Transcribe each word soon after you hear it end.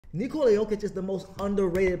Nikola Jokic is the most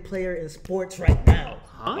underrated player in sports right now.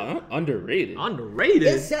 Huh? Underrated. Underrated?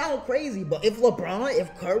 It sounds crazy, but if LeBron,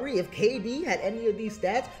 if Curry, if KD had any of these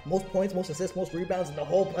stats, most points, most assists, most rebounds in the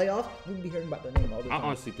whole playoffs, we'd be hearing about their name all the time. I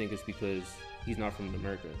honestly think it's because he's not from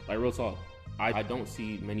America. Like, real talk. I don't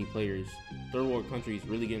see many players, third world countries,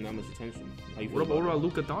 really getting that much attention. What about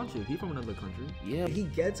Luka Doncic? He's from another country. Yeah. He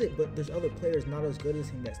gets it, but there's other players not as good as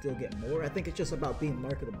him that still get more. I think it's just about being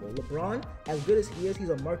marketable. LeBron, as good as he is,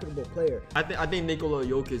 he's a marketable player. I think Nikola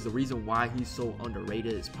Jokic, the reason why he's so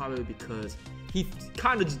underrated is probably because he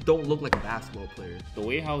kind of just don't look like a basketball player. The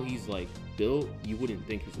way how he's like built, you wouldn't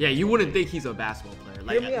think he's you wouldn't think he's a basketball player.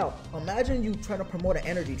 Like, hear me out. Imagine you trying to promote an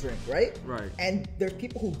energy drink, right? Right. And there's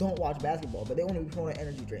people who don't watch basketball, but they want to be promoting an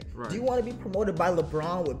energy drink. Right. Do you want to be promoted by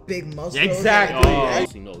LeBron with big muscles? Yeah, exactly.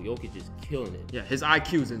 Obviously, no, Jokic is killing it. Yeah, his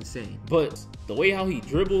IQ is insane. But the way how he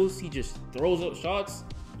dribbles, he just throws up shots.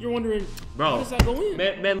 You're wondering, bro, how does that go in?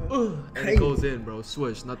 Man, and it goes in, bro.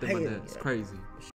 Swish, nothing but that. It's crazy.